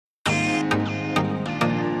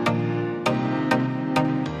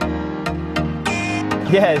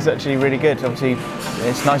Yeah, it's actually really good. Obviously,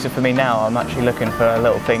 it's nicer for me now. I'm actually looking for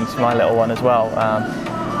little things for my little one as well.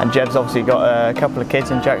 And Jev's obviously got a couple of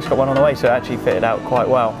kids, and Jack's got one on the way, so it actually fitted out quite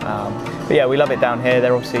well. But yeah, we love it down here.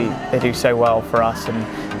 They do so well for us, and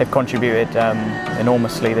they've contributed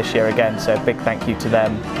enormously this year again. So big thank you to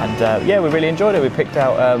them. And yeah, we really enjoyed it. We picked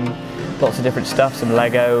out lots of different stuff, some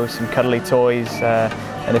Lego, some cuddly toys,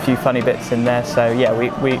 and a few funny bits in there. So yeah,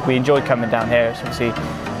 we enjoyed coming down here. It's obviously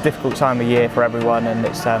a difficult time of year for everyone, and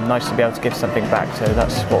it's nice to be able to give something back. So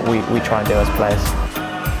that's what we try and do as players.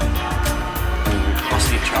 I'll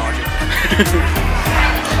see you charge it.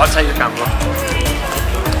 I'll take the camera.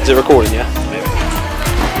 Is it recording, yeah? Maybe.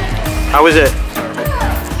 How is it?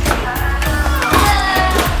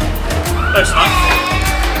 That's nice.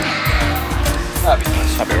 That'd be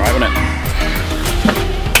nice. That'd be right, wouldn't it?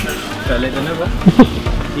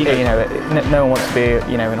 You know, no one wants to be,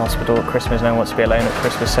 in hospital at Christmas. No one wants to be alone at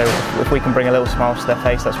Christmas. So if we can bring a little smile to their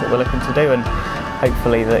face, that's what we're looking to do. And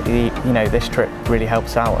hopefully that this trip really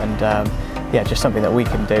helps out. And yeah, just something that we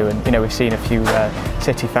can do. And we've seen a few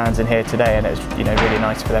City fans in here today, and it's really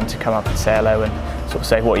nice for them to come up and say hello and sort of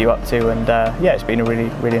say what you're up to. And yeah, it's been a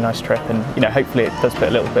really nice trip. And hopefully it does put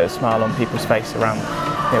a little bit of smile on people's face around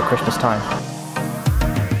Christmas time.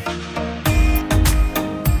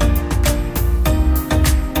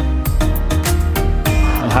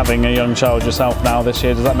 Having a young child yourself now this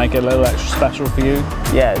year, does that make it a little extra special for you?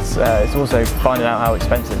 Yeah, it's also finding out how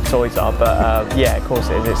expensive the toys are, but yeah, of course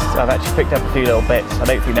it is. I've actually picked up a few little bits. I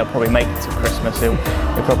don't think they'll probably make it to Christmas. They'll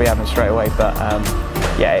probably have them straight away, but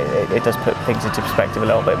yeah, it does put things into perspective a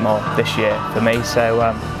little bit more this year for me. So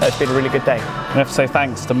it's been a really good day. We have to say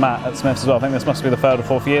thanks to Matt at Smyths as well. I think this must be the third or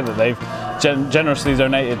fourth year that they've generously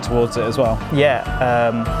donated towards it as well. Yeah,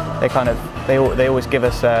 they always give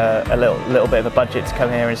us a little bit of a budget to come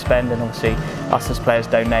here and spend, and obviously us as players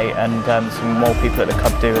donate, and some more people at the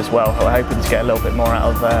club do as well. We're hoping to get a little bit more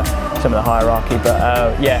out of some of the hierarchy,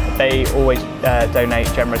 but yeah, they always donate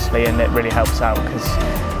generously, and it really helps out because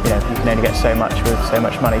you can only get so much with so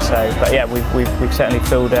much money. So, but yeah, we've certainly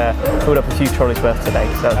filled up a few trolleys worth today,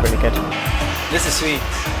 so that was really good. This is sweet.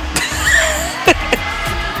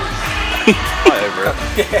 Right over it.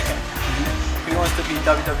 Yeah. Who wants to be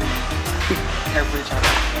WWE?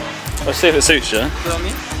 Let's see if it suits you. You know what I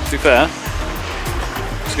mean? To be fair,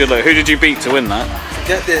 it's a good look. Who did you beat to win that? To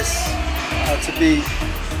get this, to beat.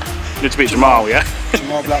 You had to beat Jamal, yeah?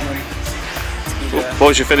 Jamal Blackman. What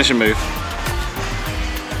was your finishing move?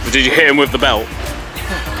 Or did you hit him with the belt?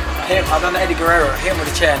 I've done Eddie Guerrero. Hit him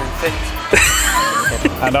with a chair and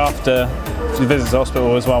faked. And after the visits to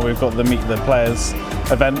hospital as well, we've got the Meet the Players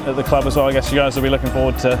event at the club as well. I guess you guys will be looking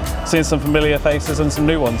forward to seeing some familiar faces and some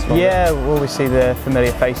new ones. Yeah, we'll always see the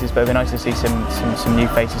familiar faces, but it'll be nice to see some new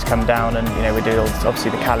faces come down, and we do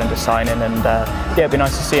obviously the calendar signing, and yeah, it'll be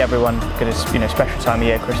nice to see everyone get a special time of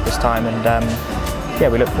year, Christmas time, and yeah,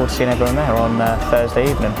 we look forward to seeing everyone there on Thursday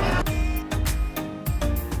evening.